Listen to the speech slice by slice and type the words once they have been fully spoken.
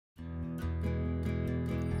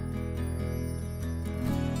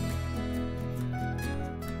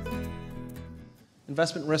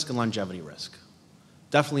investment risk and longevity risk.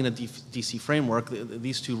 Definitely in a DC framework,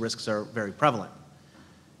 these two risks are very prevalent.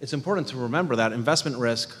 It's important to remember that investment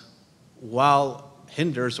risk, while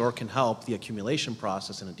hinders or can help the accumulation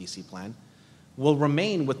process in a DC plan, will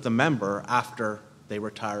remain with the member after they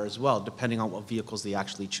retire as well, depending on what vehicles they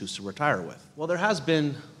actually choose to retire with. Well, there has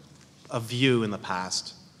been a view in the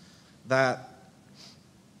past that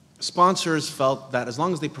sponsors felt that as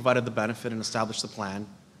long as they provided the benefit and established the plan,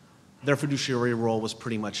 their fiduciary role was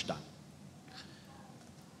pretty much done.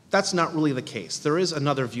 That's not really the case. There is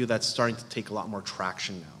another view that's starting to take a lot more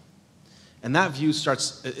traction now. And that view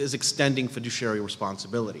is extending fiduciary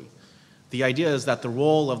responsibility. The idea is that the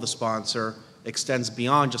role of the sponsor extends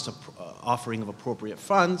beyond just offering of appropriate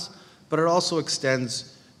funds, but it also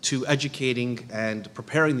extends to educating and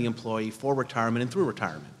preparing the employee for retirement and through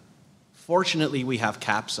retirement. Fortunately, we have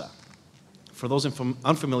CAPSA. For those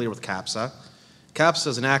unfamiliar with CAPSA, CAPSA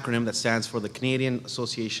is an acronym that stands for the Canadian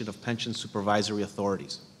Association of Pension Supervisory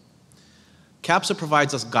Authorities. CAPSA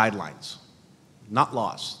provides us guidelines, not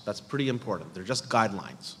laws. That's pretty important. They're just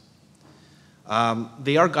guidelines.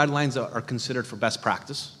 They are guidelines that are considered for best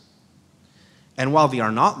practice. And while they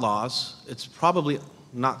are not laws, it's probably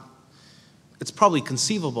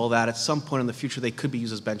conceivable that at some point in the future they could be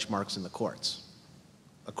used as benchmarks in the courts.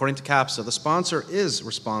 According to CAPSA, the sponsor is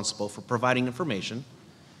responsible for providing information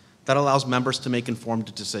that allows members to make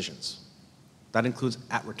informed decisions. That includes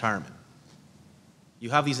at retirement. You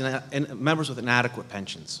have these members with inadequate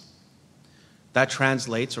pensions. That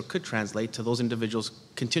translates or could translate to those individuals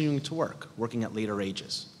continuing to work, working at later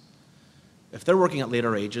ages. If they're working at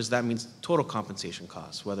later ages, that means total compensation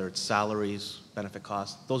costs, whether it's salaries, benefit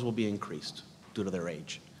costs, those will be increased due to their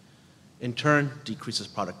age. In turn, decreases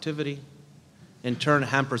productivity. In turn,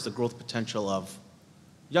 hampers the growth potential of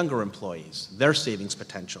younger employees, their savings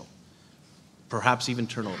potential, perhaps even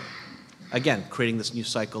turnover. Again, creating this new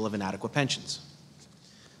cycle of inadequate pensions.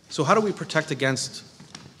 So how do we protect against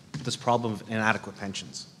this problem of inadequate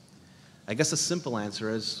pensions? I guess the simple answer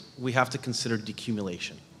is we have to consider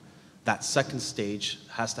decumulation. That second stage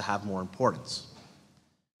has to have more importance.